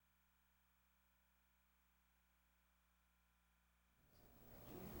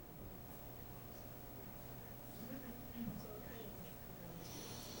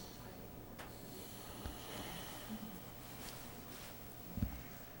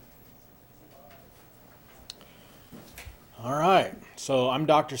All right, so I'm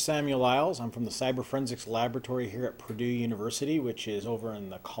Dr. Samuel Lyles. I'm from the Cyber Forensics Laboratory here at Purdue University, which is over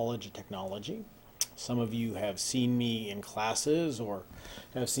in the College of Technology. Some of you have seen me in classes or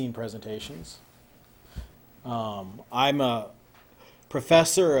have seen presentations. I'm a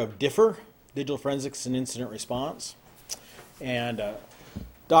professor of DIFR, Digital Forensics and Incident Response. And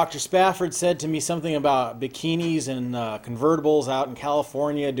Dr. Spafford said to me something about bikinis and convertibles out in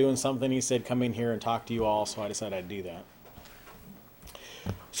California doing something. He said, come in here and talk to you all, so I decided I'd do that.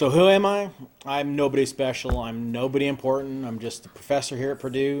 So who am I? I'm nobody special. I'm nobody important. I'm just a professor here at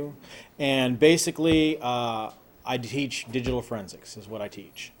Purdue. And basically, I teach digital forensics is what I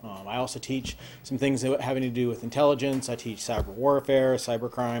teach. I also teach some things having to do with intelligence. I teach cyber warfare,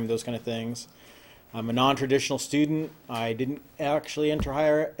 cybercrime, those kind of things. I'm a non-traditional student. I didn't actually enter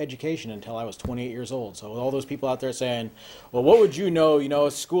higher education until I was 28 years old. So all those people out there saying, well, what would you know? You know,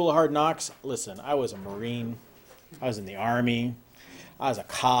 School of Hard Knocks. Listen, I was a Marine. I was in the Army. I was a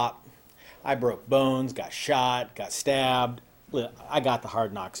cop. I broke bones, got shot, got stabbed. I got the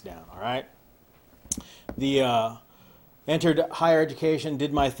hard knocks down, all right? Entered higher education,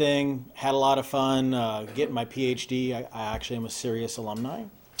 did my thing, had a lot of fun getting my PhD. I actually am a serious alumni.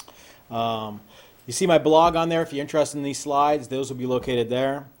 You see my blog on there if you're interested in these slides. Those will be located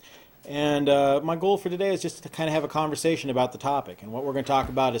there. And my goal for today is just to kind of have a conversation about the topic. And what we're going to talk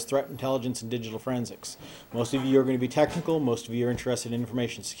about is threat intelligence and digital forensics. Most of you are going to be technical. Most of you are interested in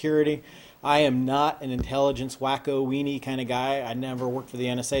information security. I am not an intelligence wacko weenie kind of guy. I never worked for the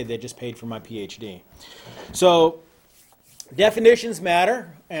NSA. They just paid for my PhD. So definitions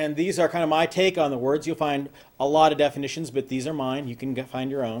matter, and these are kind of my take on the words. You'll find a lot of definitions, but these are mine. You can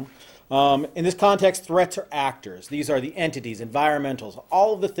find your own. In this context, threats are actors. These are the entities, environmentals,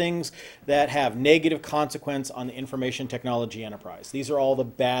 all of the things that have negative consequence on the information technology enterprise. These are all the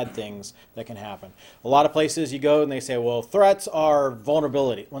bad things that can happen. A lot of places you go and they say, well, threats are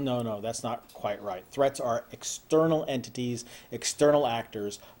vulnerability. Well, no, that's not quite right. Threats are external entities, external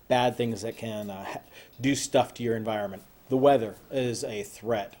actors, bad things that can do stuff to your environment. The weather is a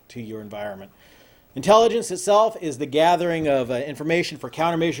threat to your environment. Intelligence itself is the gathering of information for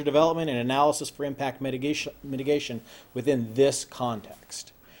countermeasure development and analysis for impact mitigation within this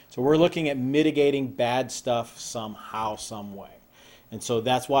context. So we're looking at mitigating bad stuff somehow, some way. And so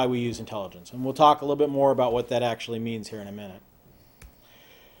that's why we use intelligence. And we'll talk a little bit more about what that actually means here in a minute.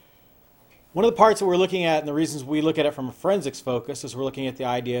 One of the parts that we're looking at, and the reasons we look at it from a forensics focus, is we're looking at the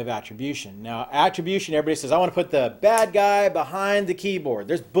idea of attribution. Now, attribution, everybody says, I want to put the bad guy behind the keyboard.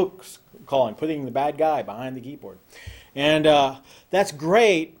 There's books calling putting the bad guy behind the keyboard. And that's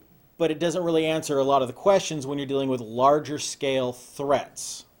great, but it doesn't really answer a lot of the questions when you're dealing with larger scale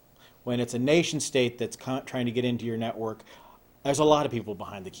threats. When it's a nation state that's trying to get into your network, there's a lot of people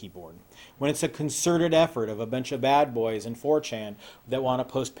behind the keyboard. When it's a concerted effort of a bunch of bad boys in 4chan that want to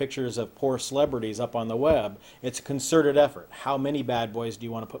post pictures of poor celebrities up on the web, it's a concerted effort. How many bad boys do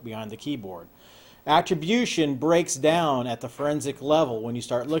you want to put behind the keyboard? Attribution breaks down at the forensic level when you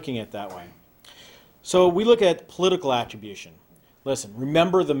start looking at it that way. So we look at political attribution. Listen,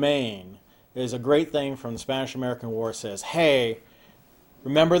 remember the Maine is a great thing from the Spanish-American War. It says, hey,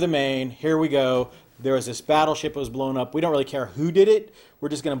 remember the Maine, here we go. There was this battleship that was blown up. We don't really care who did it. We're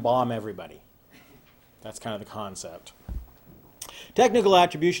just going to bomb everybody. That's kind of the concept. Technical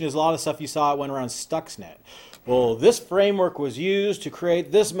attribution is a lot of stuff you saw. It went around Stuxnet. Well, this framework was used to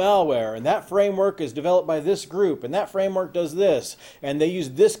create this malware, and that framework is developed by this group, and that framework does this, and they use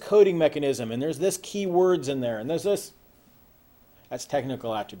this coding mechanism, and there's this keywords in there, and there's this. That's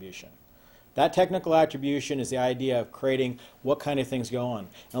technical attribution. That technical attribution is the idea of creating what kind of things go on.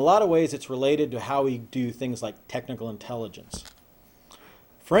 In a lot of ways, it's related to how we do things like technical intelligence.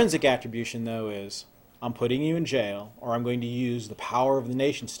 Forensic attribution, though, is I'm putting you in jail, or I'm going to use the power of the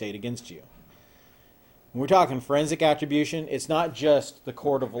nation state against you. When we're talking forensic attribution, it's not just the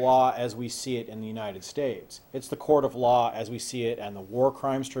court of law as we see it in the United States. It's the court of law as we see it in the War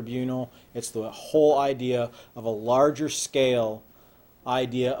Crimes Tribunal. It's the whole idea of a larger scale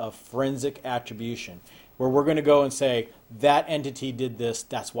idea of forensic attribution, where we're going to go and say, that entity did this,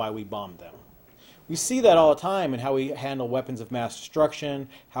 that's why we bombed them. We see that all the time in how we handle weapons of mass destruction,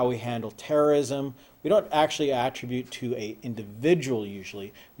 how we handle terrorism. We don't actually attribute to an individual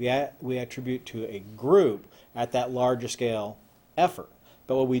usually. We attribute to a group at that larger scale effort.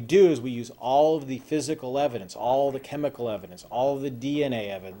 But what we do is we use all of the physical evidence, all the chemical evidence, all of the DNA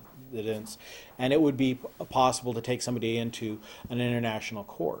evidence, and it would be possible to take somebody into an international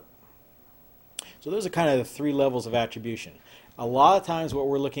court. So those are kind of the three levels of attribution. A lot of times what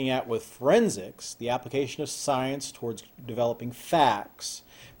we're looking at with forensics, the application of science towards developing facts,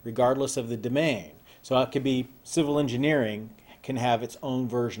 regardless of the domain. So it could be civil engineering can have its own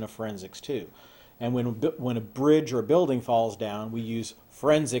version of forensics too. And when a bridge or a building falls down, we use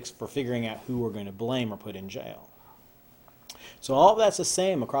forensics for figuring out who we're going to blame or put in jail. So all of that's the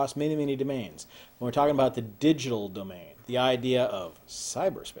same across many, many domains. When we're talking about the digital domain, the idea of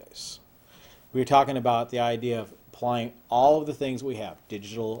cyberspace, we're talking about the idea of applying all of the things we have,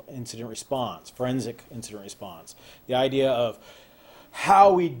 digital incident response, forensic incident response. The idea of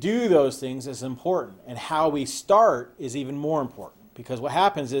how we do those things is important, and how we start is even more important. Because what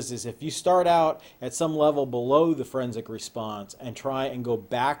happens is if you start out at some level below the forensic response and try and go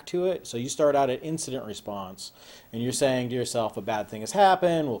back to it, so you start out at incident response, and you're saying to yourself, a bad thing has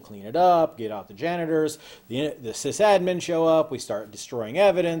happened, we'll clean it up, get out the janitors, the sysadmins show up, we start destroying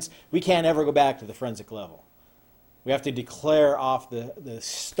evidence, we can't ever go back to the forensic level. We have to declare off the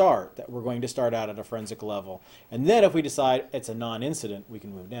start that we're going to start out at a forensic level. And then if we decide it's a non-incident, we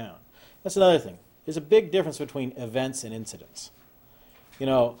can move down. That's another thing. There's a big difference between events and incidents.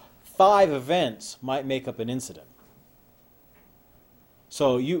 5 events might make up an incident.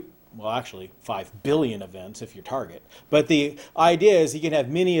 So actually 5 billion events if you're target. But the idea is you can have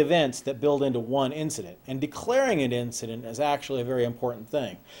many events that build into one incident. And declaring an incident is actually a very important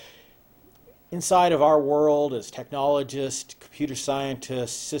thing. Inside of our world as technologists, computer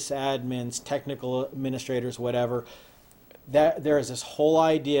scientists, sysadmins, technical administrators, whatever, there is this whole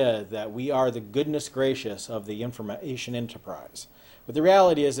idea that we are the goodness gracious of the information enterprise. But the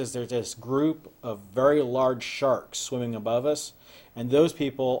reality is there's this group of very large sharks swimming above us, and those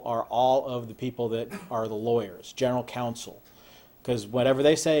people are all of the people that are the lawyers, general counsel. Because whatever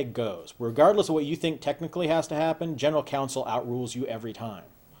they say goes. Regardless of what you think technically has to happen, general counsel outrules you every time.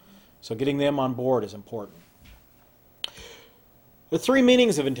 So getting them on board is important. The 3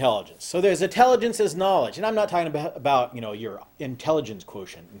 meanings of intelligence. So there's intelligence as knowledge. And I'm not talking about your intelligence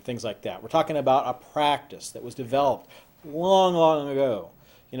quotient and things like that. We're talking about a practice that was developed long, long ago.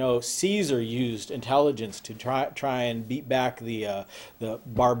 Caesar used intelligence to try and beat back the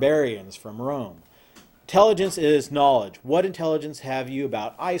barbarians from Rome. Intelligence is knowledge. What intelligence have you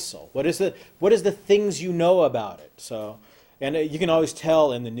about ISIL? What is the things you know about it? So. And you can always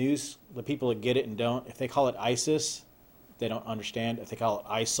tell in the news, the people that get it and don't. If they call it ISIS, they don't understand. If they call it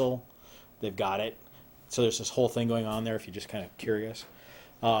ISIL, they've got it. So there's this whole thing going on there if you're just kind of curious.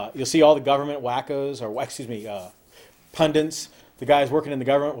 You'll see all the government wackos, or pundits. The guys working in the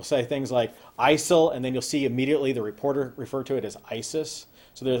government will say things like ISIL, and then you'll see immediately the reporter refer to it as ISIS.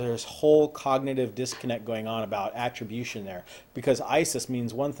 So there's this whole cognitive disconnect going on about attribution there, because ISIS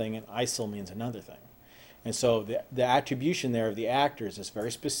means one thing and ISIL means another thing. And so the attribution there of the actors is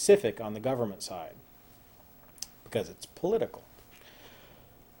very specific on the government side because it's political.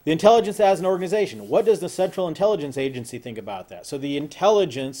 The intelligence as an organization. What does the Central Intelligence Agency think about that? So the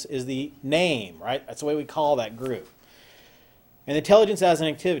intelligence is the name, right? That's the way we call that group. And intelligence as an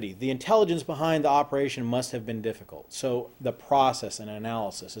activity. The intelligence behind the operation must have been difficult. So the process and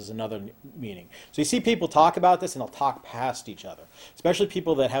analysis is another meaning. So you see people talk about this and they'll talk past each other. Especially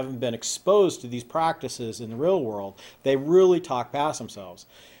people that haven't been exposed to these practices in the real world. They really talk past themselves.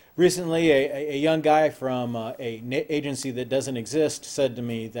 Recently, a young guy from an agency that doesn't exist said to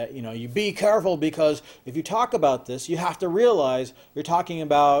me that, you be careful because if you talk about this, you have to realize you're talking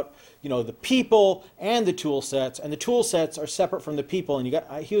about, the people and the tool sets, and the tool sets are separate from the people.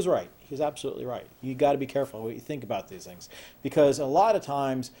 And he was right. He was absolutely right. You got to be careful what you think about these things, because a lot of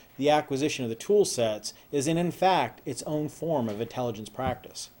times the acquisition of the tool sets is in fact its own form of intelligence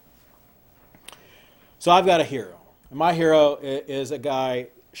practice. So I've got a hero. And my hero is a guy,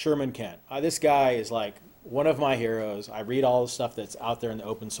 Sherman Kent. This guy is like one of my heroes. I read all the stuff that's out there in the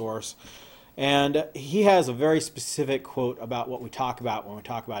open source. And he has a very specific quote about what we talk about when we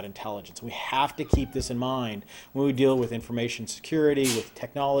talk about intelligence. We have to keep this in mind when we deal with information security, with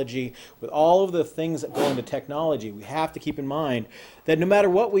technology, with all of the things that go into technology. We have to keep in mind that no matter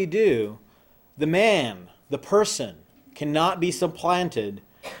what we do, the man, the person, cannot be supplanted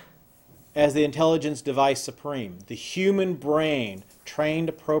as the intelligence device supreme. The human brain, trained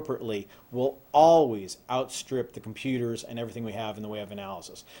appropriately, will always outstrip the computers and everything we have in the way of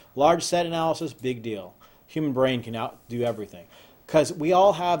analysis. Large set analysis, big deal. Human brain can outdo everything. Because we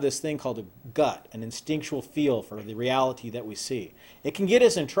all have this thing called a gut, an instinctual feel for the reality that we see. It can get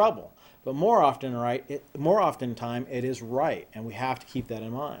us in trouble, but more often time it is right, and we have to keep that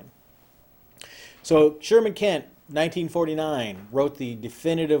in mind. So Sherman Kent, 1949, wrote the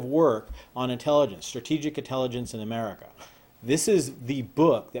definitive work on intelligence, Strategic Intelligence in America. This is the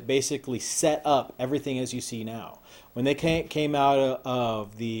book that basically set up everything as you see now. When they came out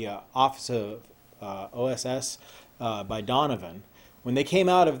of the Office of OSS by Donovan, when they came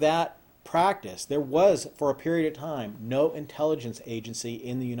out of that practice, there was, for a period of time, no intelligence agency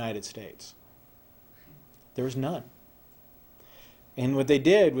in the United States. There was none. And what they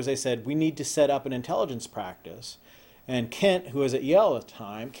did was they said, we need to set up an intelligence practice. And Kent, who was at Yale at the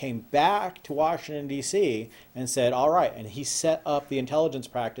time, came back to Washington, D.C. and said, all right. And he set up the intelligence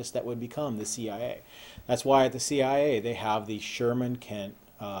practice that would become the CIA. That's why at the CIA they have the Sherman Kent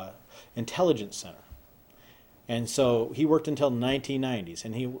Intelligence Center. And so he worked until the 1990s.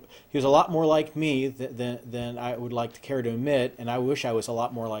 And he was a lot more like me than I would like to care to admit. And I wish I was a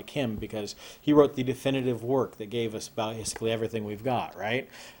lot more like him, because he wrote the definitive work that gave us basically everything we've got, right?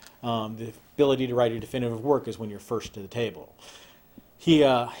 The ability to write a definitive work is when you're first to the table.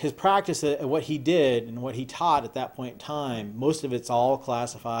 His practice, what he did and what he taught at that point in time, most of it's all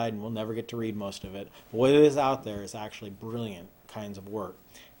classified and we'll never get to read most of it. But what is out there is actually brilliant kinds of work.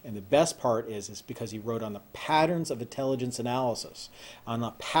 And the best part is because he wrote on the patterns of intelligence analysis, on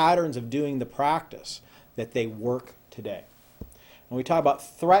the patterns of doing the practice, that they work today. When we talk about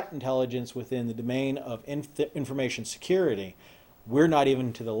threat intelligence within the domain of information security, we're not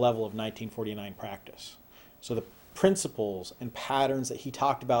even to the level of 1949 practice. So the principles and patterns that he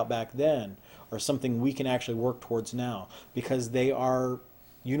talked about back then are something we can actually work towards now, because they are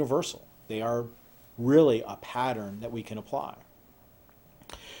universal. They are really a pattern that we can apply.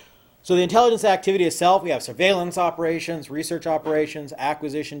 So the intelligence activity itself, we have surveillance operations, research operations,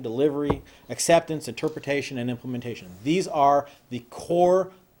 acquisition, delivery, acceptance, interpretation, and implementation. These are the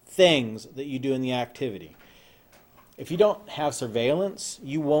core things that you do in the activity. If you don't have surveillance,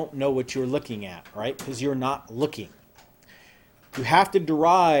 you won't know what you're looking at, right? Because you're not looking. You have to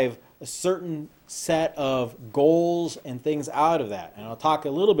derive a certain set of goals and things out of that. And I'll talk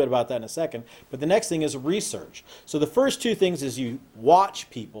a little bit about that in a second. But the next thing is research. So the first two things is you watch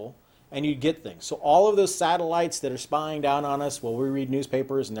people and you get things. So all of those satellites that are spying down on us while we read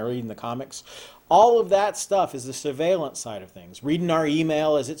newspapers and they're reading the comics, all of that stuff is the surveillance side of things. Reading our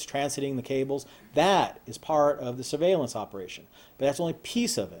email as it's transiting the cables, that is part of the surveillance operation. But that's only a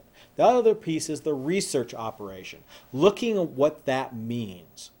piece of it. The other piece is the research operation, looking at what that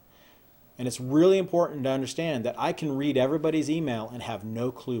means. And it's really important to understand that I can read everybody's email and have no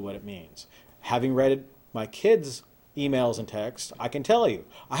clue what it means. Having read my kids' emails and texts, I can tell you,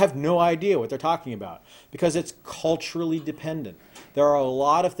 I have no idea what they're talking about, because it's culturally dependent. There are a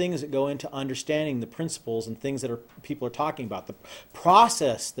lot of things that go into understanding the principles and things that people are talking about, the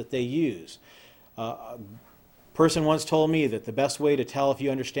process that they use. A person once told me that the best way to tell if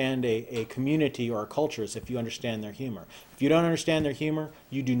you understand a community or a culture is if you understand their humor. If you don't understand their humor,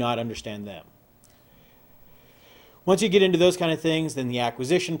 you do not understand them. Once you get into those kind of things, then the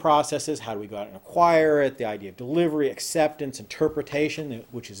acquisition processes, how do we go out and acquire it, the idea of delivery, acceptance, interpretation,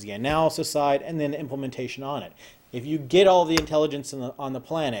 which is the analysis side, and then implementation on it. If you get all the intelligence on the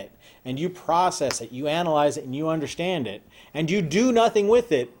planet, and you process it, you analyze it, and you understand it, and you do nothing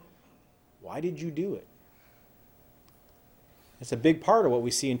with it, why did you do it? It's a big part of what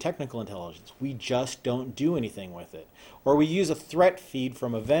we see in technical intelligence. We just don't do anything with it. Or we use a threat feed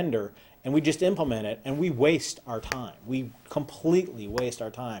from a vendor and we just implement it and we waste our time. We completely waste our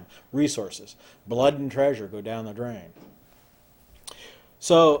time, resources. Blood and treasure go down the drain.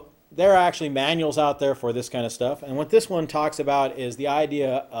 So there are actually manuals out there for this kind of stuff. And what this one talks about is the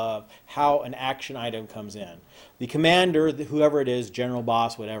idea of how an action item comes in. The commander, whoever it is, general,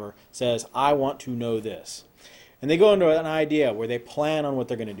 boss, whatever, says, I want to know this. And they go into an idea where they plan on what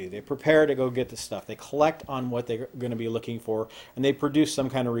they're going to do. They prepare to go get the stuff. They collect on what they're going to be looking for, and they produce some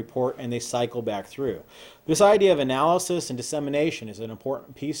kind of report, and they cycle back through. This idea of analysis and dissemination is an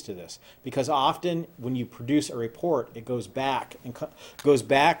important piece to this, because often when you produce a report, it goes back and goes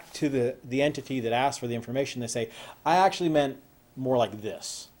back to the entity that asked for the information. They say, I actually meant more like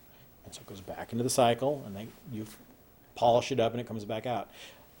this. And so it goes back into the cycle, and you polish it up, and it comes back out.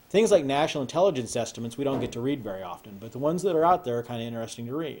 Things like national intelligence estimates we don't get to read very often, but the ones that are out there are kind of interesting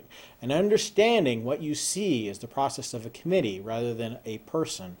to read. And understanding what you see is the process of a committee rather than a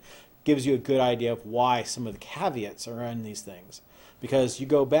person gives you a good idea of why some of the caveats are in these things. Because you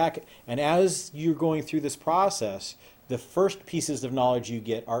go back, and as you're going through this process, the first pieces of knowledge you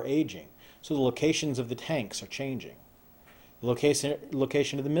get are aging. So the locations of the tanks are changing. The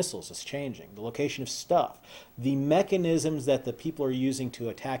location of the missiles is changing. The location of stuff. The mechanisms that the people are using to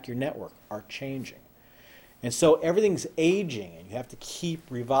attack your network are changing. And so everything's aging, and you have to keep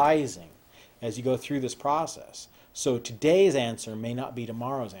revising as you go through this process. So today's answer may not be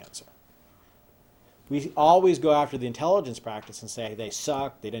tomorrow's answer. We always go after the intelligence practice and say they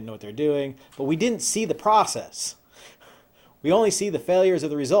suck, they didn't know what they're doing, but we didn't see the process. We only see the failures of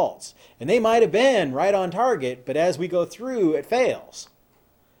the results. And they might have been right on target, but as we go through, it fails.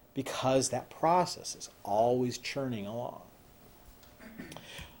 because that process is always churning along.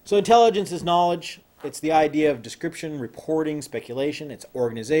 So intelligence is knowledge. It's the idea of description, reporting, speculation. It's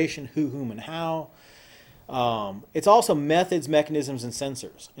organization, who, whom, and how. It's also methods, mechanisms, and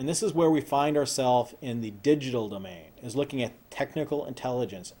sensors. And this is where we find ourselves in the digital domain, is looking at technical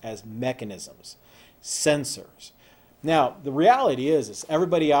intelligence as mechanisms, sensors. Now, the reality is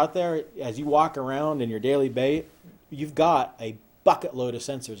everybody out there, as you walk around in your daily bay, you've got a bucket load of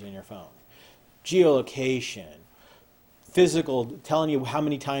sensors in your phone. Geolocation, physical, telling you how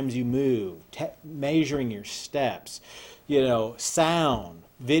many times you move, measuring your steps, sound,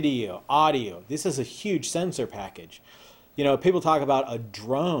 video, audio. This is a huge sensor package. People talk about a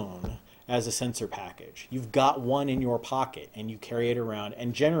drone as a sensor package. You've got one in your pocket and you carry it around,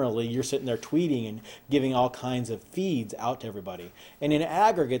 and generally you're sitting there tweeting and giving all kinds of feeds out to everybody. And in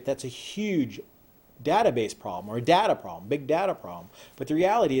aggregate, that's a huge database problem, or a data problem, big data problem. But the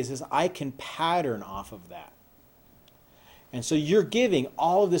reality is I can pattern off of that. And so you're giving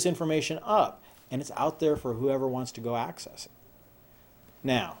all of this information up, and it's out there for whoever wants to go access it.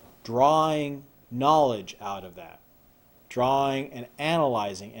 Now, drawing knowledge out of that, drawing and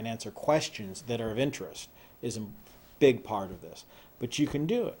analyzing and answer questions that are of interest is a big part of this. But you can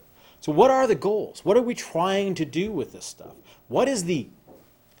do it. So what are the goals? What are we trying to do with this stuff? What is the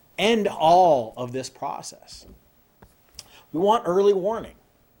end all of this process? We want early warning.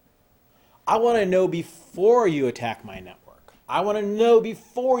 I want to know before you attack my network. I want to know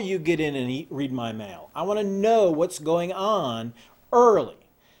before you get in and read my mail. I want to know what's going on early.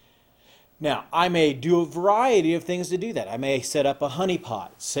 Now, I may do a variety of things to do that. I may set up a honeypot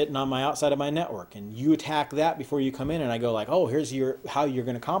sitting on my outside of my network, and you attack that before you come in, and I go like, oh, here's how you're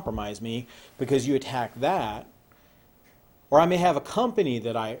going to compromise me because you attack that. Or I may have a company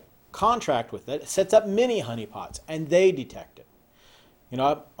that I contract with that sets up mini honeypots, and they detect it.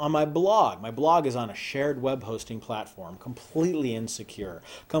 On my blog is on a shared web hosting platform, completely insecure.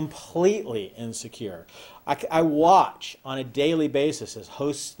 I watch on a daily basis as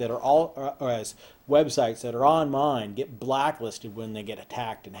hosts that are or as websites that are on mine get blacklisted when they get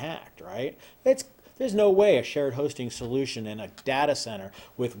attacked and hacked, right? There's no way a shared hosting solution in a data center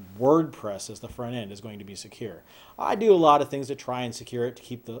with WordPress as the front end is going to be secure. I do a lot of things to try and secure it to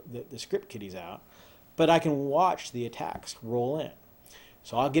keep the script kiddies out, but I can watch the attacks roll in.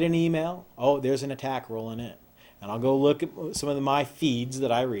 So I'll get an email, oh, there's an attack rolling in. And I'll go look at some of my feeds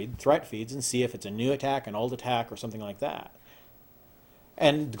that I read, threat feeds, and see if it's a new attack, an old attack, or something like that.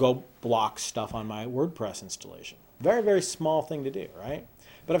 And go block stuff on my WordPress installation. Very, very small thing to do, right?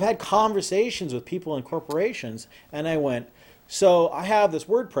 But I've had conversations with people in corporations, and I went, so I have this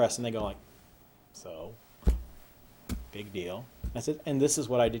WordPress, and they go like, so, big deal. That's it, and this is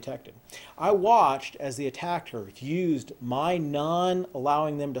what I detected. I watched as the attacker used my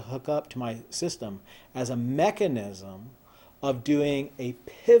non-allowing them to hook up to my system as a mechanism of doing a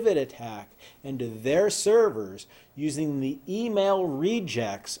pivot attack into their servers using the email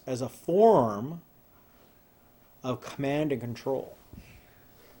rejects as a form of command and control.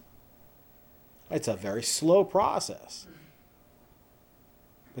 It's a very slow process.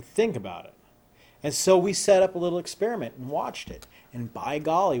 But think about it. And so we set up a little experiment and watched it. And by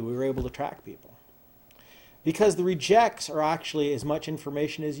golly, we were able to track people. Because the rejects are actually as much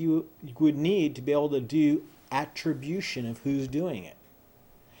information as you would need to be able to do attribution of who's doing it.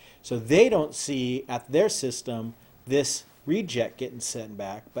 So they don't see at their system this reject getting sent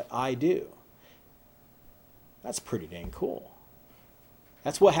back, but I do. That's pretty dang cool.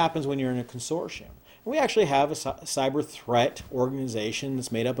 That's what happens when you're in a consortium. We actually have a cyber threat organization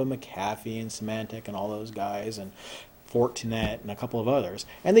that's made up of McAfee and Symantec and all those guys and Fortinet and a couple of others.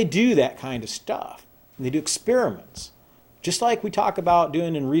 And they do that kind of stuff. And they do experiments. Just like we talk about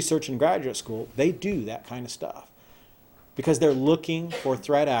doing in research and graduate school, they do that kind of stuff. Because they're looking for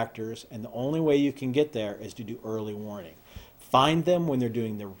threat actors, and the only way you can get there is to do early warning. Find them when they're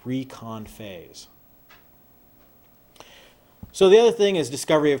doing the recon phase. So the other thing is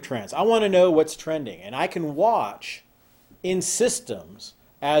discovery of trends. I want to know what's trending, and I can watch in systems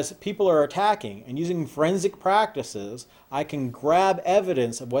as people are attacking, and using forensic practices, I can grab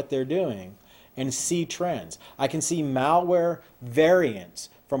evidence of what they're doing and see trends. I can see malware variants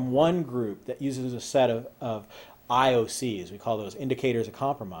from one group that uses a set of IOCs, we call those indicators of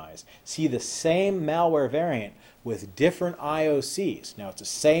compromise, see the same malware variant with different IOCs. Now it's the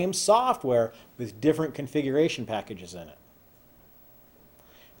same software with different configuration packages in it.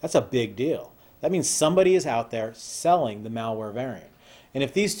 That's a big deal. That means somebody is out there selling the malware variant. And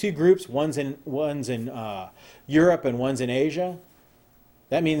if these two groups, one's in Europe and one's in Asia,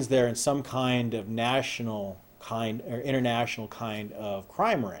 that means they're in some kind of national kind or international kind of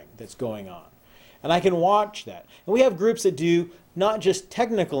crime ring that's going on. And I can watch that. And we have groups that do not just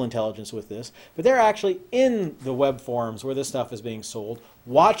technical intelligence with this, but they're actually in the web forums where this stuff is being sold,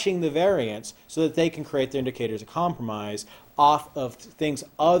 watching the variants so that they can create their indicators of compromise off of things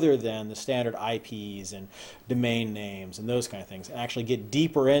other than the standard IPs and domain names and those kind of things, and actually get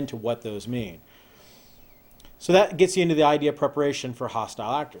deeper into what those mean. So that gets you into the idea of preparation for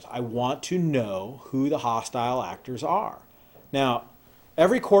hostile actors. I want to know who the hostile actors are. Now,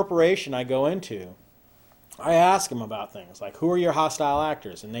 every corporation I go into, I ask them about things like, who are your hostile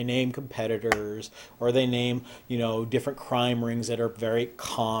actors? And they name competitors, or they name, different crime rings that are very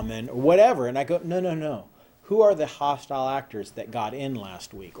common, or whatever. And I go, no. Who are the hostile actors that got in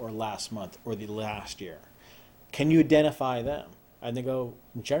last week, or last month, or the last year? Can you identify them? And they go,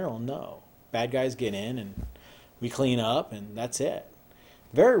 in general, no. Bad guys get in, and we clean up, and that's it.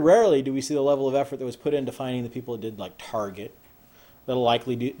 Very rarely do we see the level of effort that was put into finding the people that did, like Target. That'll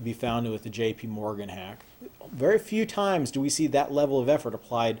likely be found with the J.P. Morgan hack. Very few times do we see that level of effort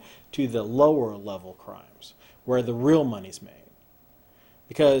applied to the lower level crimes, where the real money's made.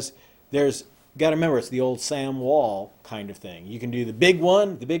 Because you got to remember, it's the old Sam Wall kind of thing. You can do the big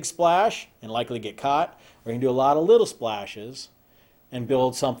one, the big splash, and likely get caught, or you can do a lot of little splashes and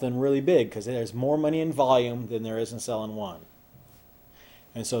build something really big, because there's more money in volume than there is in selling one.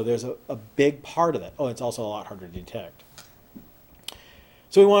 And so there's a big part of that. Oh, it's also a lot harder to detect.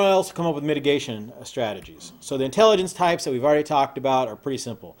 So we want to also come up with mitigation strategies. So the intelligence types that we've already talked about are pretty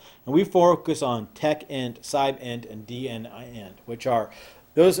simple. And we focus on TechInt, CybInt, and DNInt,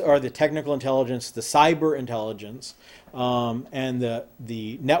 those are the technical intelligence, the cyber intelligence, and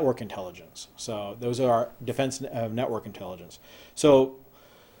the network intelligence. So those are our defense network intelligence. So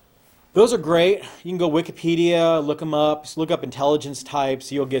those are great. You can go Wikipedia, look them up, just look up intelligence types.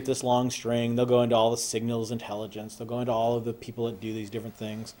 You'll get this long string. They'll go into all the signals intelligence. They'll go into all of the people that do these different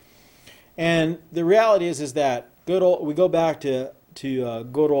things. And the reality is that we go back to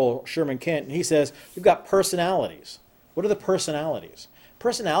good old Sherman Kent, and he says, we've got personalities. What are the personalities?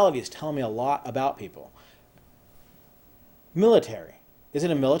 Personalities tell me a lot about people. Military. Is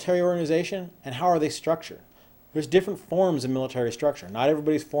it a military organization? And how are they structured? There's different forms of military structure. Not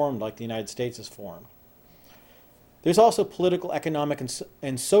everybody's formed like the United States is formed. There's also political, economic,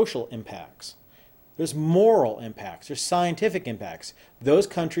 and social impacts. There's moral impacts. There's scientific impacts. Those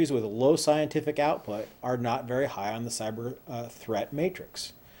countries with a low scientific output are not very high on the cyber threat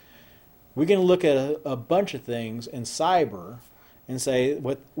matrix. We can look at a bunch of things in cyber and say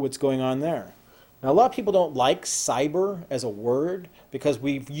what's going on there. Now, a lot of people don't like cyber as a word because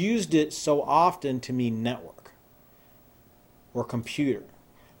we've used it so often to mean network or computer.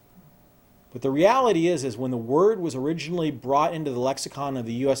 But the reality is when the word was originally brought into the lexicon of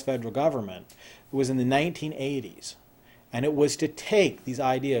the U.S. federal government, it was in the 1980s. And it was to take these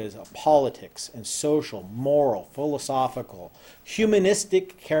ideas of politics and social, moral, philosophical,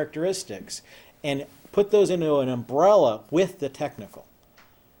 humanistic characteristics and put those into an umbrella with the technical.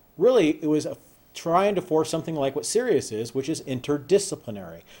 Really, it was trying to force something like what Sirius is, which is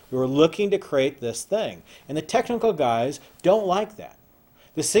interdisciplinary. We were looking to create this thing. And the technical guys don't like that.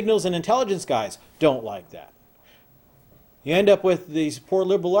 The signals and intelligence guys don't like that. You end up with these poor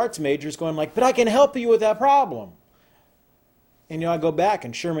liberal arts majors going like, but I can help you with that problem. And I go back,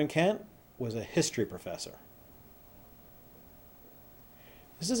 and Sherman Kent was a history professor.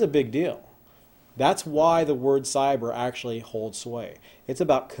 This is a big deal. That's why the word cyber actually holds sway. It's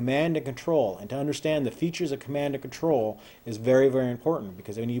about command and control, and to understand the features of command and control is very, very important,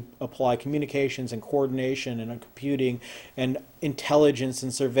 because when you apply communications and coordination and computing and intelligence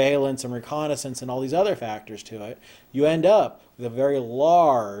and surveillance and reconnaissance and all these other factors to it, you end up with a very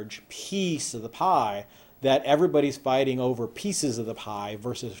large piece of the pie that everybody's fighting over pieces of the pie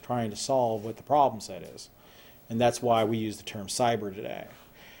versus trying to solve what the problem set is. And that's why we use the term cyber today.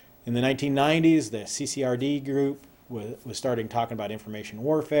 In the 1990s, the CCRD group was starting talking about information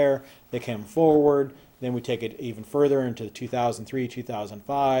warfare. They came forward. Then we take it even further into 2003,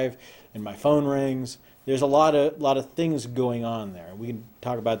 2005, and my phone rings. There's a lot of things going on there. We can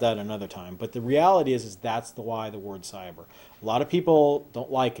talk about that another time. But the reality is that's why the word cyber. A lot of people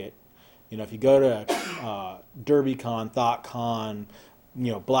don't like it. If you go to DerbyCon, ThoughtCon,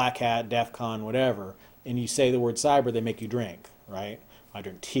 Black Hat, DEF CON, whatever, and you say the word cyber, they make you drink, right? I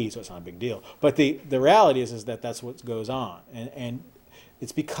drink tea, so it's not a big deal. But the reality is that that's what goes on. And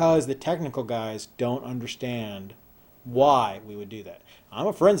it's because the technical guys don't understand why we would do that. I'm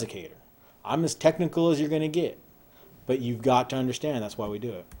a forensicator. I'm as technical as you're going to get. But you've got to understand that's why we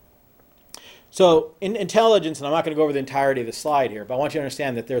do it. So in intelligence, and I'm not going to go over the entirety of the slide here, but I want you to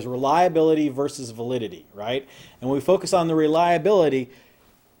understand that there's reliability versus validity, right? And when we focus on the reliability,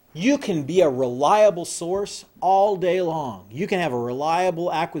 you can be a reliable source all day long. You can have a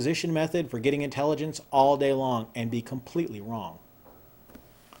reliable acquisition method for getting intelligence all day long and be completely wrong.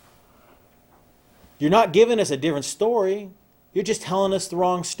 You're not giving us a different story. You're just telling us the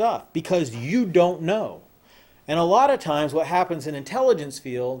wrong stuff because you don't know. And a lot of times what happens in intelligence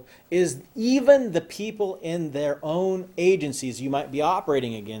field is even the people in their own agencies you might be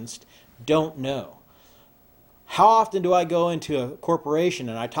operating against don't know. How often do I go into a corporation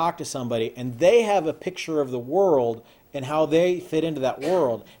and I talk to somebody and they have a picture of the world and how they fit into that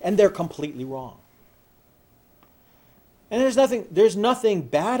world and they're completely wrong? And there's nothing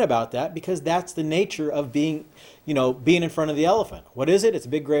bad about that because that's the nature of being in front of the elephant. What is it? It's a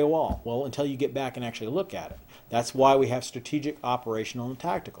big gray wall. Well, until you get back and actually look at it. That's why we have strategic, operational, and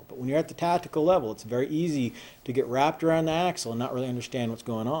tactical. But when you're at the tactical level, it's very easy to get wrapped around the axle and not really understand what's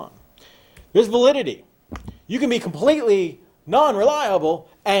going on. There's validity. You can be completely non-reliable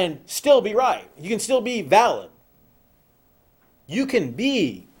and still be right. You can still be valid. You can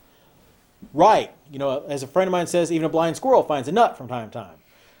be right. As a friend of mine says, even a blind squirrel finds a nut from time to time.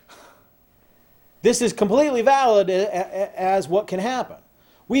 This is completely valid as what can happen.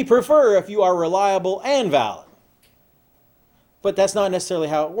 We prefer if you are reliable and valid. But that's not necessarily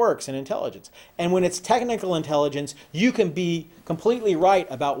how it works in intelligence. And when it's technical intelligence, you can be completely right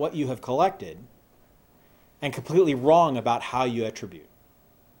about what you have collected and completely wrong about how you attribute.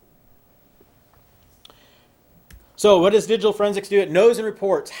 So what does digital forensics do? It knows and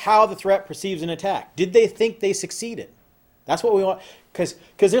reports how the threat perceives an attack. Did they think they succeeded? That's what we want. Because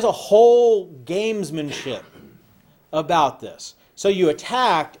there's a whole gamesmanship about this. So you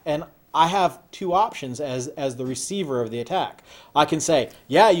attacked, and I have two options as the receiver of the attack. I can say,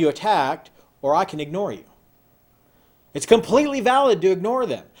 yeah, you attacked, or I can ignore you. It's completely valid to ignore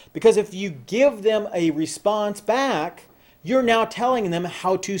them. Because if you give them a response back, you're now telling them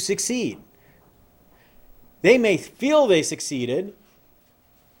how to succeed. They may feel they succeeded,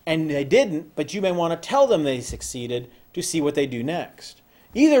 and they didn't, but you may want to tell them they succeeded to see what they do next.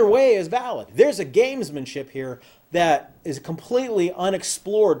 Either way is valid. There's a gamesmanship here that is a completely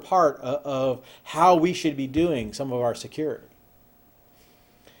unexplored part of how we should be doing some of our security.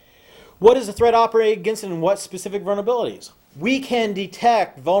 What is the threat operating against and what specific vulnerabilities? We can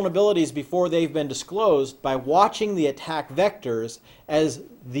detect vulnerabilities before they've been disclosed by watching the attack vectors as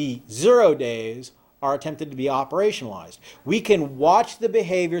the 0 days are attempted to be operationalized. We can watch the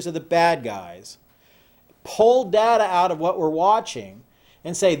behaviors of the bad guys, pull data out of what we're watching,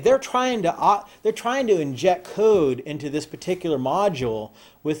 and say they're trying to inject code into this particular module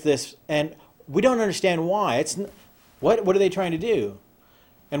with this, and we don't understand why. What are they trying to do?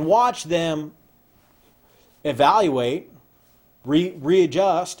 And watch them evaluate,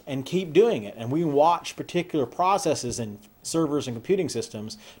 readjust, and keep doing it. And we can watch particular processes in servers and computing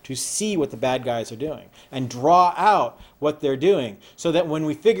systems to see what the bad guys are doing and draw out what they're doing so that when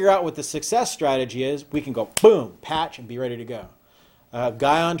we figure out what the success strategy is, we can go boom, patch, and be ready to go. A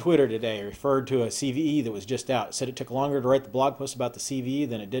guy on Twitter today referred to a CVE that was just out. It said it took longer to write the blog post about the CVE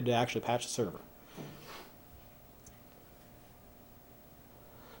than it did to actually patch the server.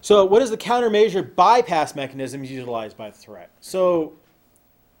 So what is the countermeasure bypass mechanism utilized by the threat? So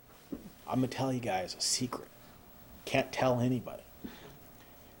I'm going to tell you guys a secret. Can't tell anybody.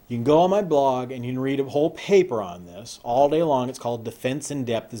 You can go on my blog and you can read a whole paper on this all day long. It's called Defense in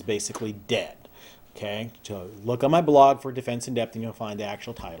Depth is Basically Dead. Okay, so look on my blog for Defense in Depth and you'll find the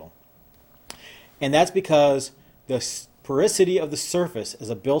actual title. And that's because the porosity of the surface is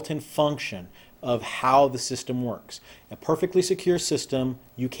a built-in function of how the system works. A perfectly secure system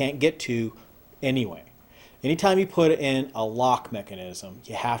you can't get to anyway. Anytime you put in a lock mechanism,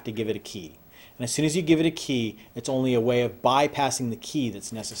 you have to give it a key. And as soon as you give it a key, it's only a way of bypassing the key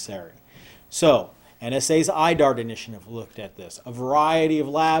that's necessary. So, NSA's IDART initiative looked at this. A variety of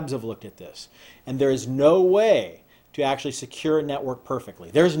labs have looked at this. And there is no way to actually secure a network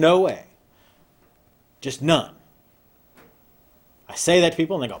perfectly. There's no way. Just none. I say that to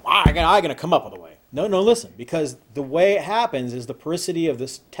people and they go, I'm going to come up with a way. No, listen. Because the way it happens is the porosity of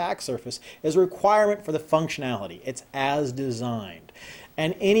this attack surface is a requirement for the functionality. It's as designed.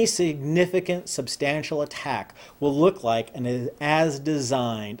 And any significant, substantial attack will look like an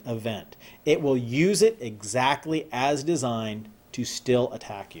as-designed event. It will use it exactly as designed to still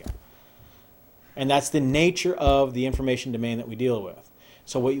attack you. And that's the nature of the information domain that we deal with.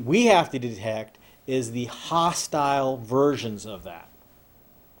 So what we have to detect is the hostile versions of that.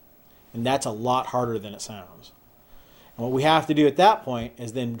 And that's a lot harder than it sounds. And what we have to do at that point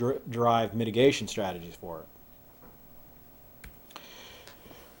is then derive mitigation strategies for it.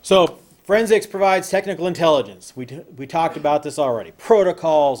 So forensics provides technical intelligence. We talked about this already.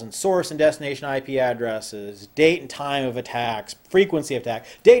 Protocols and source and destination IP addresses, date and time of attacks, frequency of attack.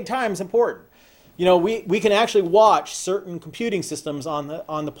 Date and time is important. You know, we can actually watch certain computing systems on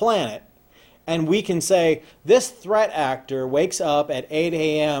the planet, and we can say this threat actor wakes up at 8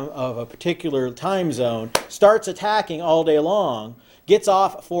 a.m. of a particular time zone, starts attacking all day long, gets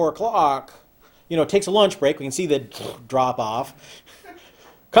off at 4 o'clock, you know, takes a lunch break. We can see the drop off.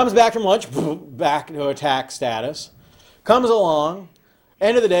 Comes back from lunch, back to attack status. Comes along,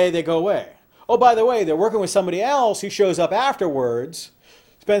 end of the day, they go away. Oh, by the way, they're working with somebody else who shows up afterwards,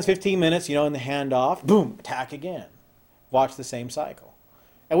 spends 15 minutes, you know, in the handoff, boom, attack again. Watch the same cycle.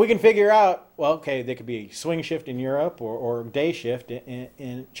 And we can figure out, well, okay, they could be swing shift in Europe or day shift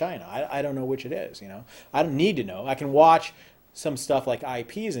in China. I don't know which it is, you know. I don't need to know. I can watch some stuff like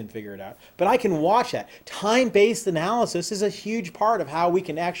IPs and figure it out. But I can watch that. Time-based analysis is a huge part of how we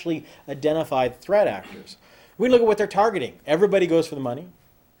can actually identify threat actors. We look at what they're targeting. Everybody goes for the money.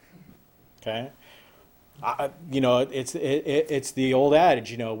 Okay? You know, it's the old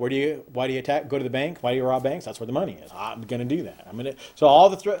adage, you know, why do you attack? Go to the bank. Why do you rob banks? That's where the money is. I'm going to do that. So all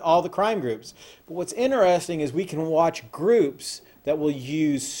the crime groups. But what's interesting is we can watch groups that will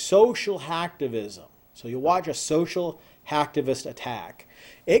use social hacktivism. So you watch a social hacktivist attack.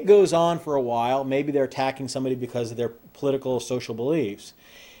 It goes on for a while. Maybe they're attacking somebody because of their political or social beliefs.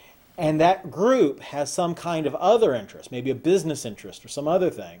 And that group has some kind of other interest, maybe a business interest or some other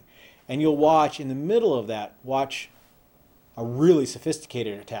thing. And you'll watch, in the middle of that, watch a really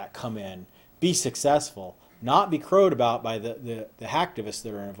sophisticated attack come in, be successful, not be crowed about by the hacktivists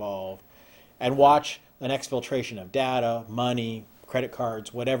that are involved, and watch an exfiltration of data, money, credit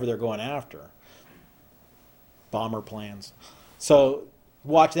cards, whatever they're going after. Bomber plans. So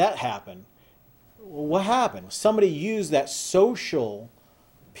watch that happen. What happened? Somebody used that social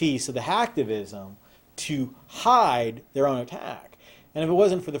piece of the hacktivism to hide their own attack. And if it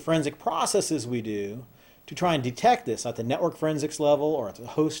wasn't for the forensic processes we do to try and detect this at the network forensics level or at the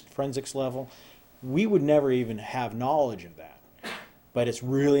host forensics level, we would never even have knowledge of that. But it's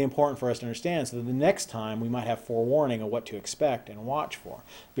really important for us to understand so that the next time we might have forewarning of what to expect and watch for,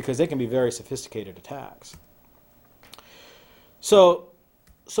 because they can be very sophisticated attacks. So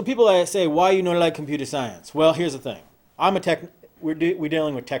people say, why you don't like computer science? Well, here's the thing. We're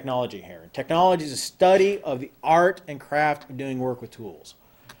dealing with technology here. Technology is a study of the art and craft of doing work with tools.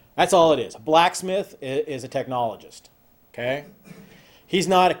 That's all it is. A blacksmith is a technologist. Okay? He's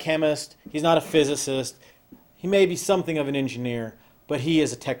not a chemist. He's not a physicist. He may be something of an engineer, but he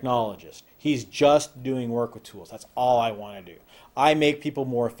is a technologist. He's just doing work with tools. That's all I want to do. I make people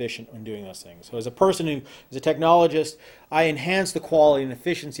more efficient when doing those things. So as a person who is a technologist, I enhance the quality and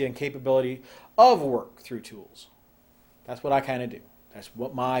efficiency and capability of work through tools. That's what I kind of do. That's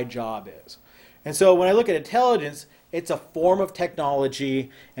what my job is. And so when I look at intelligence, it's a form of technology,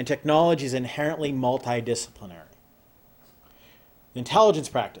 and technology is inherently multidisciplinary. The intelligence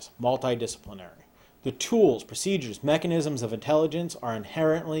practice, multidisciplinary. The tools, procedures, mechanisms of intelligence are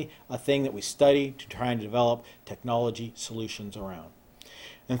inherently a thing that we study to try and develop technology solutions around.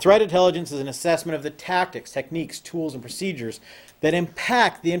 And threat intelligence is an assessment of the tactics, techniques, tools, and procedures that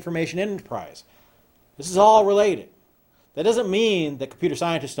impact the information enterprise. This is all related. That doesn't mean that computer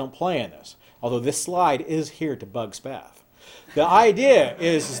scientists don't play in this, although this slide is here to bug Spath. The idea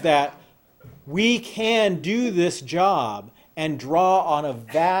is that we can do this job and draw on a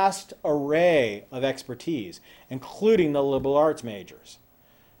vast array of expertise, including the liberal arts majors.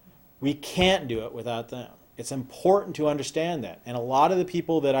 We can't do it without them. It's important to understand that. And a lot of the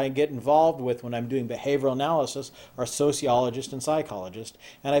people that I get involved with when I'm doing behavioral analysis are sociologists and psychologists.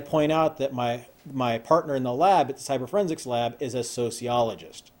 And I point out that my partner in the lab at the cyber forensics lab is a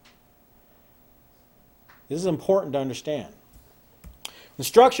sociologist. This is important to understand. In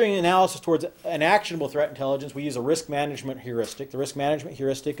structuring analysis towards an actionable threat intelligence, we use a risk management heuristic. The risk management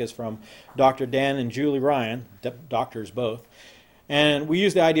heuristic is from Dr. Dan and Julie Ryan, doctors both. And we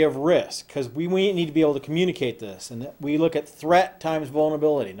use the idea of risk because we need to be able to communicate this. And we look at threat times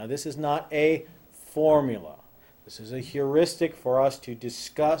vulnerability. Now, this is not a formula. This is a heuristic for us to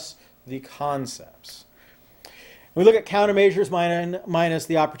discuss the concepts. We look at countermeasures minus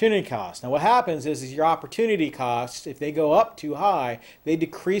the opportunity cost. Now, what happens is your opportunity costs, if they go up too high, they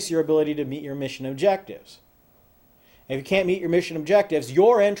decrease your ability to meet your mission objectives. And if you can't meet your mission objectives,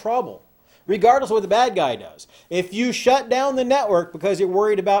 you're in trouble, regardless of what the bad guy does. If you shut down the network because you're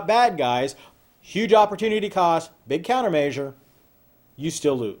worried about bad guys, huge opportunity cost, big countermeasure, you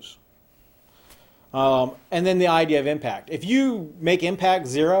still lose. And then the idea of impact. If you make impact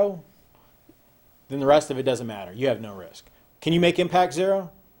 0, then the rest of it doesn't matter. You have no risk. Can you make impact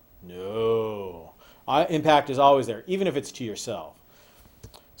 0? No. Impact is always there, even if it's to yourself.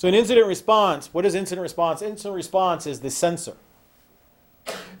 So in incident response, what is incident response? Incident response is the sensor.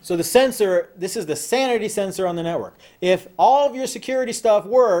 So the sensor, this is the sanity sensor on the network. If all of your security stuff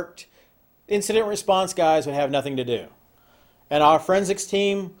worked, incident response guys would have nothing to do. And our forensics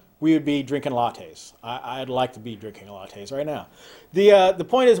team, we would be drinking lattes. I'd like to be drinking lattes right now. The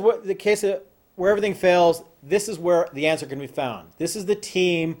point is, the case of where everything fails, this is where the answer can be found. This is the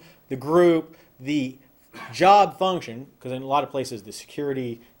team, the group, the job function, because in a lot of places the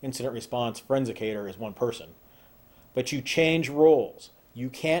security incident response forensicator is one person. But you change roles. You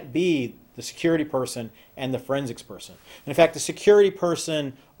can't be the security person and the forensics person. In fact, the security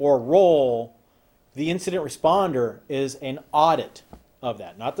person or role, the incident responder, is an audit of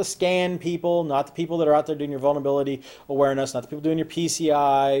that. Not the scan people, not the people that are out there doing your vulnerability awareness, not the people doing your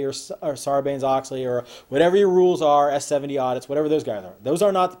PCI or Sarbanes-Oxley or whatever your rules are, S70 audits, whatever those guys are. Those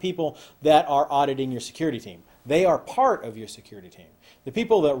are not the people that are auditing your security team. They are part of your security team. The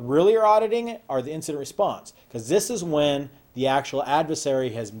people that really are auditing it are the incident response, because this is when the actual adversary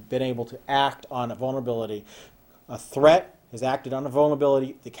has been able to act on a vulnerability. A threat has acted on a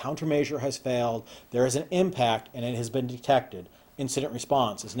vulnerability, the countermeasure has failed, there is an impact, and it has been detected. Incident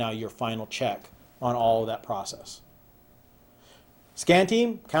response is now your final check on all of that process. Scan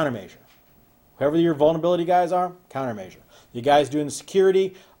team, countermeasure. Whoever your vulnerability guys are, countermeasure. The guys doing the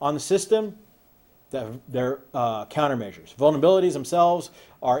security on the system, they're countermeasures. Vulnerabilities themselves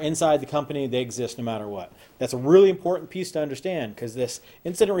are inside the company. They exist no matter what. That's a really important piece to understand, because this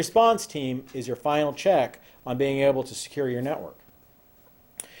incident response team is your final check on being able to secure your network.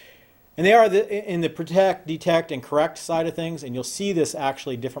 And they are in the protect, detect, and correct side of things, and you'll see this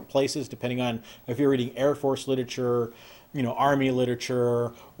actually different places depending on if you're reading Air Force literature, Army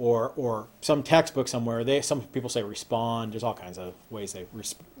literature, or some textbook somewhere. Some people say respond. There's all kinds of ways they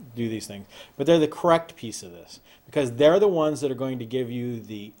do these things. But they're the correct piece of this, because they're the ones that are going to give you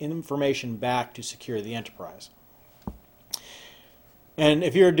the information back to secure the enterprise. And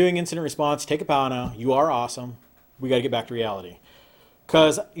if you're doing incident response, take a bow now. You are awesome. We got to get back to reality.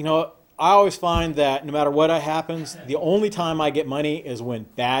 Because, I always find that no matter what happens, the only time I get money is when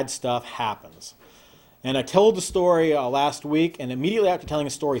bad stuff happens. And I told the story last week, and immediately after telling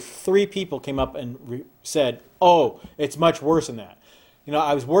the story, 3 people came up and said, "Oh, it's much worse than that."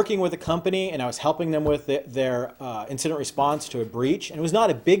 I was working with a company, and I was helping them with their incident response to a breach. And it was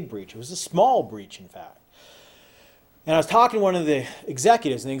not a big breach. It was a small breach, in fact. And I was talking to one of the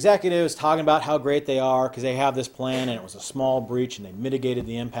executives, and the executive was talking about how great they are because they have this plan, and it was a small breach, and they mitigated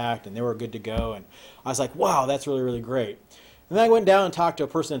the impact, and they were good to go. And I was like, wow, that's really, really great. And then I went down and talked to a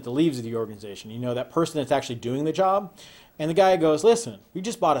person that leaves the organization, that person that's actually doing the job. And the guy goes, listen, we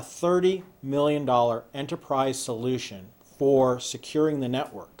just bought a $30 million enterprise solution for securing the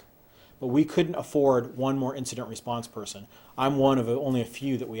network, but we couldn't afford one more incident response person. I'm one of only a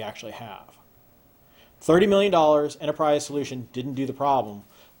few that we actually have. $30 million enterprise solution didn't do the problem,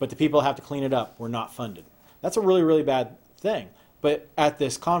 but the people that have to clean it up were not funded. That's a really, really bad thing. But at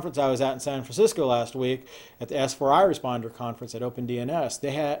this conference I was at in San Francisco last week, at the S4I Responder Conference at OpenDNS, they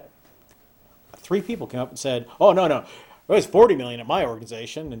had 3 people come up and said, oh, no, it was $40 million at my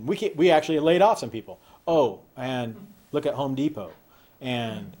organization, and we actually laid off some people. Oh, and look at Home Depot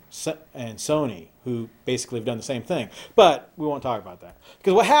and Sony, who basically have done the same thing. But we won't talk about that.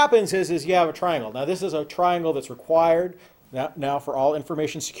 Because what happens is you have a triangle. Now, this is a triangle that's required now for all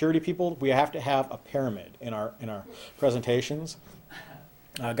information security people. We have to have a pyramid in our presentations.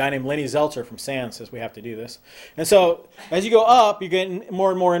 A guy named Lenny Zeltser from SANS says we have to do this. And so as you go up, you're getting more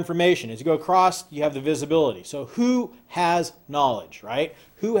and more information. As you go across, you have the visibility. So who has knowledge, right?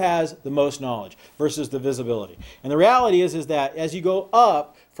 Who has the most knowledge versus the visibility? And the reality is that as you go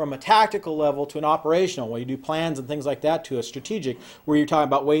up from a tactical level to an operational, where you do plans and things like that, to a strategic, where you're talking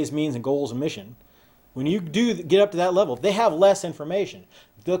about ways, means, and goals and mission, when you do get up to that level, they have less information.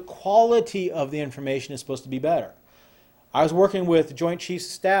 The quality of the information is supposed to be better. I was working with the Joint Chiefs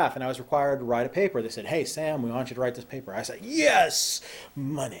of Staff, and I was required to write a paper. They said, hey, Sam, we want you to write this paper. I said, yes,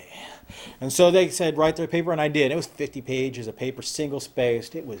 money. And so they said, write their paper, and I did. It was 50 pages of paper,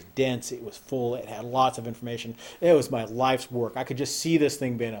 single-spaced. It was dense. It was full. It had lots of information. It was my life's work. I could just see this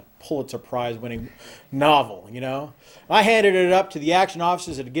thing being a Pulitzer Prize-winning novel, I handed it up to the action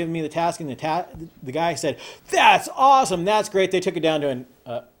officers that had given me the task, and the guy said, that's awesome. That's great. They took it down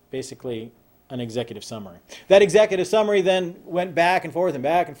to basically an executive summary. That executive summary then went back and forth and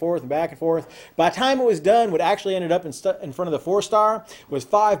back and forth and back and forth. By the time it was done, what actually ended up in front of the 4-star was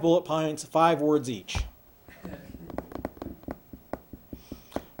 5 bullet points, 5 words each.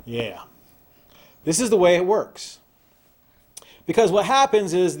 Yeah. This is the way it works. Because what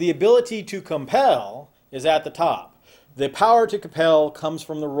happens is the ability to compel is at the top. The power to compel comes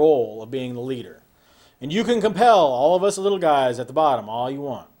from the role of being the leader. And you can compel all of us little guys at the bottom all you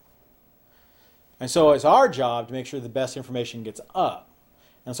want. And so it's our job to make sure the best information gets up.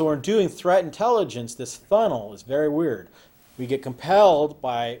 And so when we're doing threat intelligence, this funnel is very weird. We get compelled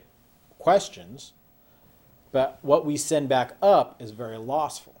by questions, but what we send back up is very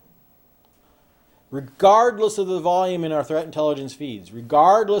lossful. Regardless of the volume in our threat intelligence feeds,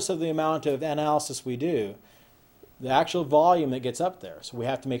 regardless of the amount of analysis we do, the actual volume that gets up there. So we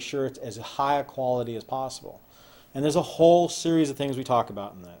have to make sure it's as high a quality as possible. And there's a whole series of things we talk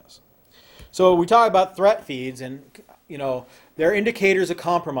about in this. So we talk about threat feeds, and they're indicators of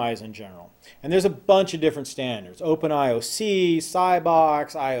compromise in general. And there's a bunch of different standards. OpenIOC,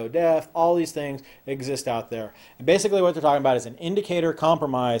 Cybox, IODEF, all these things exist out there. And basically what they're talking about is an indicator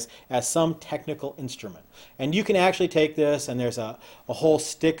compromise as some technical instrument. And you can actually take this, and there's a whole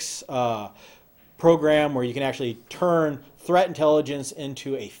STIX program where you can actually turn threat intelligence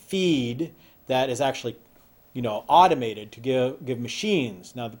into a feed that is actually automated to give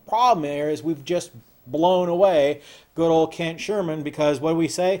machines. Now the problem here is we've just blown away good old Kent Sherman, because what do we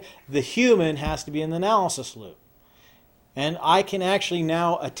say? The human has to be in the analysis loop. And I can actually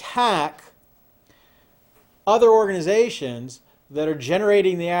now attack other organizations that are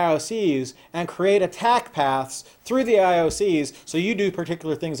generating the IOCs and create attack paths through the IOCs so you do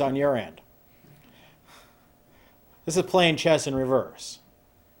particular things on your end. This is playing chess in reverse.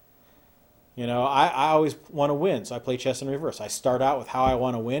 I always want to win, so I play chess in reverse. I start out with how I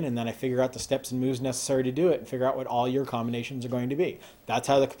want to win, and then I figure out the steps and moves necessary to do it, and figure out what all your combinations are going to be. That's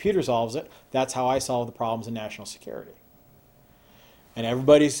how the computer solves it. That's how I solve the problems in national security. And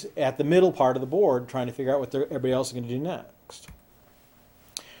everybody's at the middle part of the board trying to figure out what everybody else is going to do next.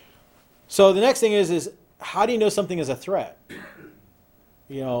 So the next thing is how do you know something is a threat?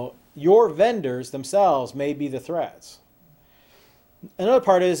 Your vendors themselves may be the threats. Another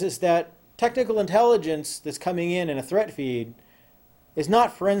part is that technical intelligence that's coming in a threat feed is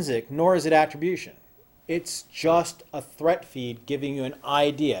not forensic, nor is it attribution. It's just a threat feed giving you an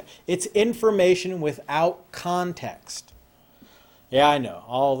idea. It's information without context. Yeah, I know.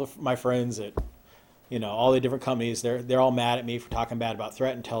 All my friends at all the different companies, they're all mad at me for talking bad about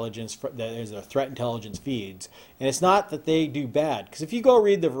threat intelligence. There's their threat intelligence feeds. And it's not that they do bad. Because if you go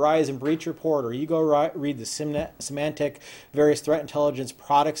read the Verizon breach report, or you go read the Symantec various threat intelligence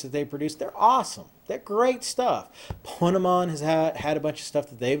products that they produce, they're awesome. They're great stuff. Ponemon has had a bunch of stuff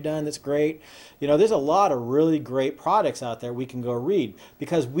that they've done that's great. There's a lot of really great products out there we can go read,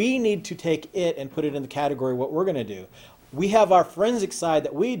 because we need to take it and put it in the category of what we're going to do. We have our forensic side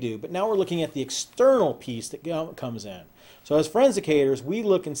that we do, but now we're looking at the external piece that comes in. So as forensicators, we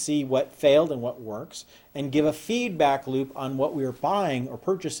look and see what failed and what works, and give a feedback loop on what we are buying or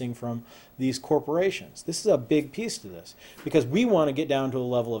purchasing from these corporations. This is a big piece to this, because we want to get down to a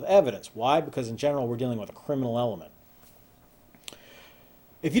level of evidence. Why? Because in general, we're dealing with a criminal element.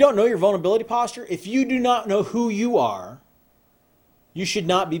 If you don't know your vulnerability posture, if you do not know who you are, you should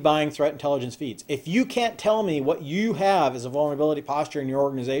not be buying threat intelligence feeds. If you can't tell me what you have as a vulnerability posture in your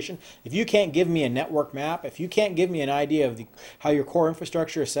organization, if you can't give me a network map, if you can't give me an idea of how your core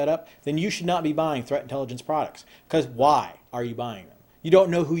infrastructure is set up, then you should not be buying threat intelligence products. Because why are you buying them? You don't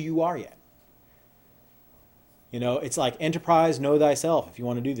know who you are yet. It's like enterprise, know thyself if you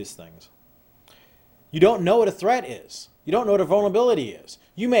want to do these things. You don't know what a threat is. You don't know what a vulnerability is.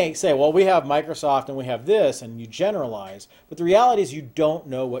 You may say, well, we have Microsoft and we have this, and you generalize, but the reality is you don't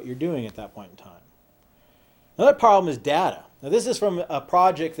know what you're doing at that point in time. Another problem is data. Now, this is from a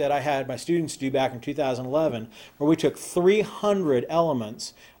project that I had my students do back in 2011, where we took 300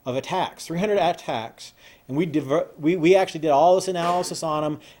 elements of attacks, 300 attacks, and we actually did all this analysis on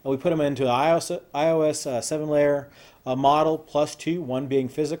them, and we put them into an iOS 7-layer model plus 2, one being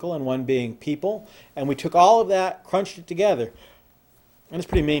physical and one being people, and we took all of that, crunched it together. And it's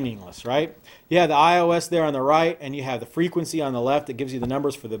pretty meaningless, right? You have the iOS there on the right, and you have the frequency on the left that gives you the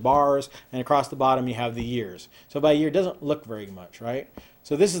numbers for the bars, and across the bottom you have the years. So by year, it doesn't look very much, right?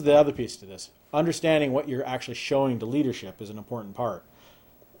 So this is the other piece to this. Understanding what you're actually showing to leadership is an important part.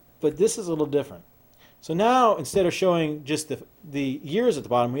 But this is a little different. So now, instead of showing just the years at the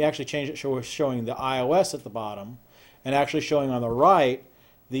bottom, we actually changed it, showing the iOS at the bottom, and actually showing on the right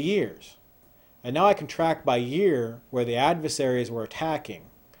the years. And now I can track by year where the adversaries were attacking.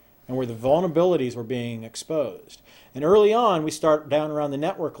 and where the vulnerabilities were being exposed. And early on, we start down around the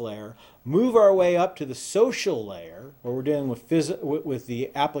network layer, move our way up to the social layer, where we're dealing with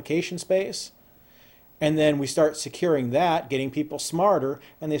the application space, and then we start securing that, getting people smarter,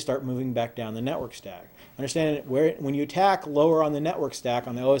 and they start moving back down the network stack. Understand when you attack lower on the network stack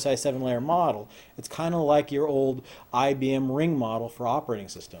on the OSI 7-layer model, it's kind of like your old IBM Ring model for operating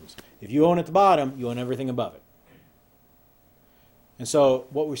systems. If you own at the bottom, you own everything above it. And so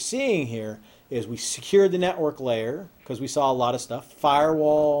what we're seeing here is we secured the network layer because we saw a lot of stuff,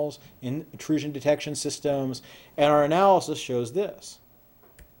 firewalls, intrusion detection systems, and our analysis shows this.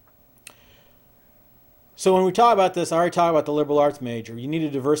 So when we talk about this, I already talked about the liberal arts major. You need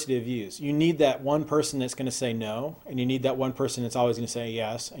a diversity of views. You need that one person that's going to say no, and you need that one person that's always going to say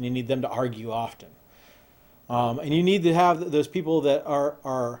yes, and you need them to argue often. And you need to have those people that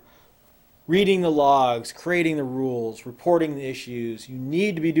are reading the logs, creating the rules, reporting the issues. You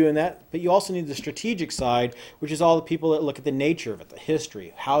need to be doing that, but you also need the strategic side, which is all the people that look at the nature of it, the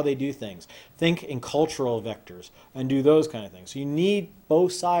history, how they do things, think in cultural vectors, and do those kind of things. So you need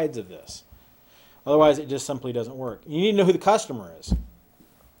both sides of this. Otherwise, it just simply doesn't work. You need to know who the customer is.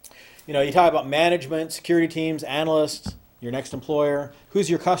 You know, you talk about management, security teams, analysts, your next employer. Who's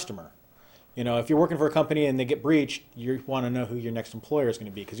your customer? You know, if you're working for a company and they get breached, you want to know who your next employer is going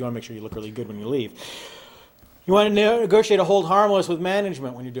to be because you want to make sure you look really good when you leave. You want to negotiate a hold harmless with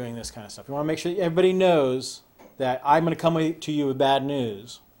management when you're doing this kind of stuff. You want to make sure everybody knows that I'm going to come to you with bad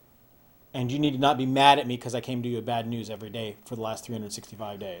news, and you need to not be mad at me because I came to you with bad news every day for the last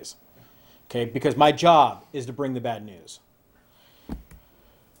 365 days. Okay, because my job is to bring the bad news.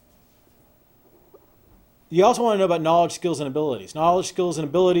 You also want to know about knowledge, skills, and abilities. Knowledge, skills, and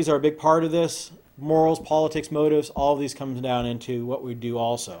abilities are a big part of this. Morals, politics, motives, all of these comes down into what we do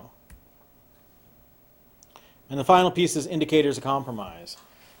also. And the final piece is indicators of compromise.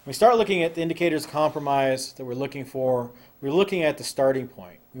 When we start looking at the indicators of compromise that we're looking for, we're looking at the starting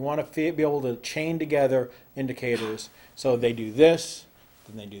point. We want to be able to chain together indicators. So they do this,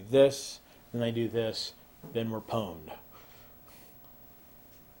 then they do this, then they do this, then we're pwned.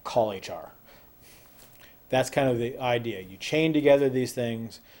 Call HR. That's kind of the idea. You chain together these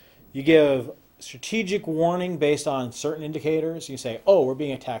things. You give strategic warning based on certain indicators. You say, oh, we're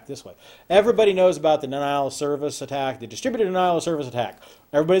being attacked this way. Everybody knows about the denial of service attack, the distributed denial of service attack.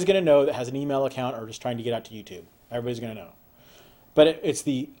 Everybody's going to know that has an email account or just trying to get out to YouTube. Everybody's going to know. But it's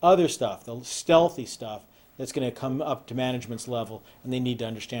the other stuff, the stealthy stuff, that's going to come up to management's level, and they need to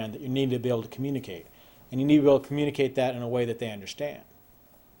understand that you need to be able to communicate. And you need to be able to communicate that in a way that they understand.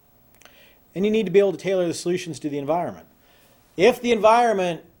 And you need to be able to tailor the solutions to the environment. If the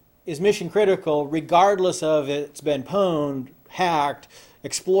environment is mission critical, regardless of it's been pwned, hacked,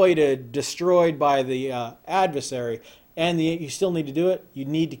 exploited, destroyed by the adversary, and you still need to do it, you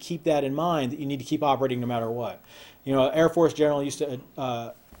need to keep that in mind, that you need to keep operating no matter what. You know, Air Force General used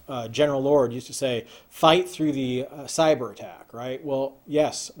to... General Lord used to say, fight through the cyber attack, right? Well,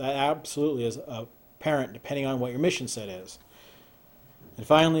 yes, that absolutely is apparent depending on what your mission set is. And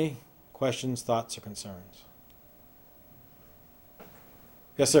finally, questions, thoughts, or concerns?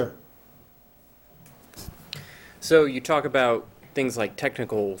 Yes, sir. So you talk about things like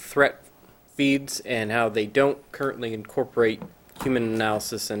technical threat feeds and how they don't currently incorporate human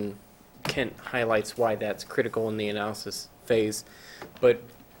analysis, and Kent highlights why that's critical in the analysis phase. But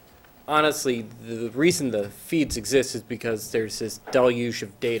honestly, the reason the feeds exist is because there's this deluge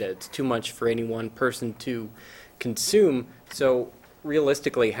of data. It's too much for any one person to consume. So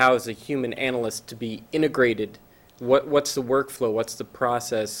realistically, how is a human analyst to be integrated? What's the workflow? What's the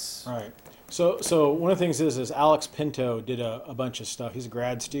process? All right. So one of the things is Alex Pinto did a bunch of stuff. He's a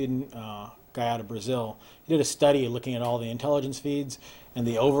grad student, guy out of Brazil. He did a study looking at all the intelligence feeds and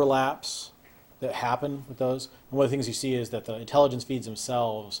the overlaps that happen with those. And one of the things you see is that the intelligence feeds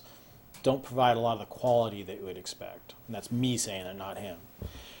themselves don't provide a lot of the quality that you would expect. And that's me saying it, not him.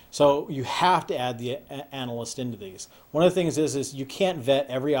 So you have to add the analyst into these. One of the things is you can't vet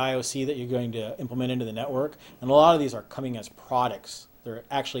every IOC that you're going to implement into the network. And a lot of these are coming as products. They're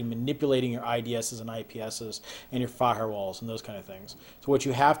actually manipulating your IDSs and IPSs and your firewalls and those kind of things. So what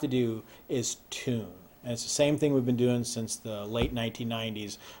you have to do is tune. And it's the same thing we've been doing since the late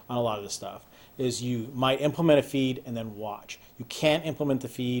 1990s on a lot of this stuff, is you might implement a feed and then watch. You can't implement the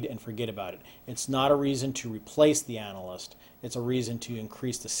feed and forget about it. It's not a reason to replace the analyst. It's a reason to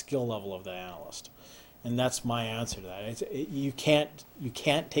increase the skill level of the analyst. And that's my answer to that. You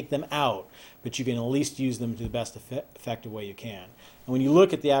can't take them out, but you can at least use them to the best effective way you can. And when you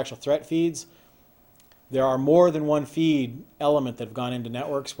look at the actual threat feeds, there are more than one feed element that have gone into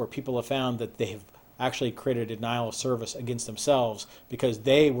networks where people have found that they have actually created a denial of service against themselves because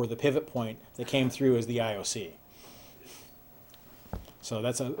they were the pivot point that came through as the IOC. So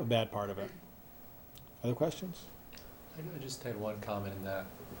that's a bad part of it. Other questions? I just had one comment in that,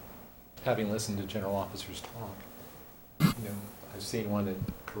 having listened to general officers talk, I've seen one that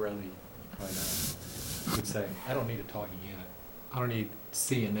Corelli would say, I don't need a talking unit. I don't need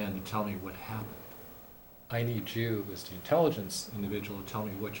CNN to tell me what happened. I need you as the intelligence individual to tell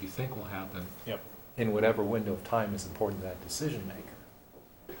me what you think will happen in whatever window of time is important to that decision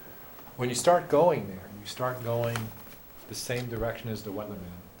maker. When you start going there, you start going the same direction as the weatherman,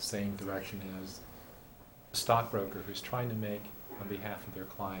 the same direction as the stockbroker who's trying to make, on behalf of their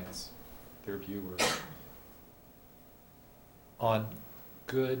clients, their viewers, on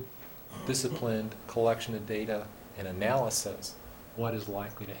good, disciplined collection of data and analysis, what is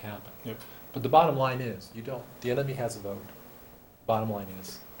likely to happen. But the bottom line is, the enemy has a vote. Bottom line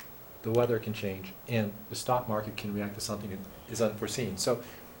is, the weather can change and the stock market can react to something that is unforeseen. So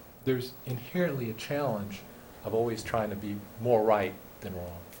there's inherently a challenge of always trying to be more right than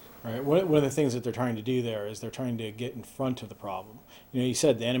wrong. Right. One of the things that they're trying to do there is they're trying to get in front of the problem. You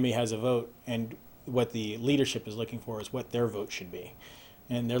said the enemy has a vote, and what the leadership is looking for is what their vote should be.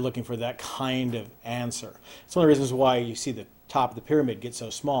 And they're looking for that kind of answer. It's one of the reasons why you see the top of the pyramid get so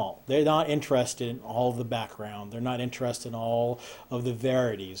small. They're not interested in all of the background. They're not interested in all of the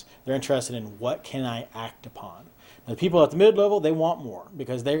verities. They're interested in what can I act upon. Now, the people at the mid-level, they want more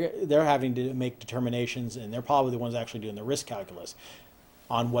because they're having to make determinations, and they're probably the ones actually doing the risk calculus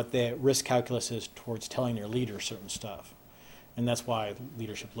on what the risk calculus is towards telling their leader certain stuff. And that's why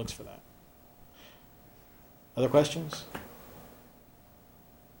leadership looks for that. Other questions?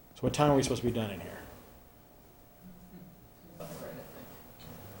 So what time are we supposed to be done in here?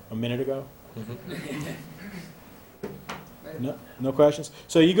 A minute ago? No questions?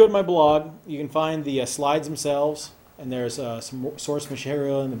 So you go to my blog, you can find the slides themselves, and there's some source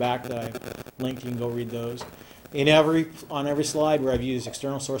material in the back that I linked. You can go read those. On every slide where I've used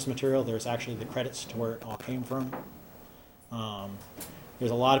external source material, there's actually the credits to where it all came from.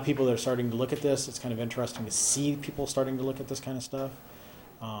 There's a lot of people that are starting to look at this. It's kind of interesting to see people starting to look at this kind of stuff.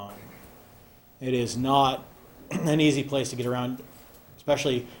 It is not an easy place to get around,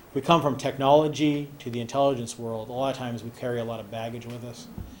 especially if we come from technology to the intelligence world. A lot of times we carry a lot of baggage with us.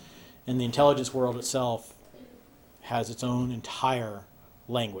 And the intelligence world itself has its own entire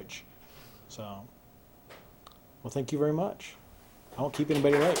language. So, well, thank you very much. I won't keep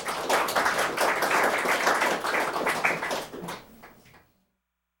anybody late.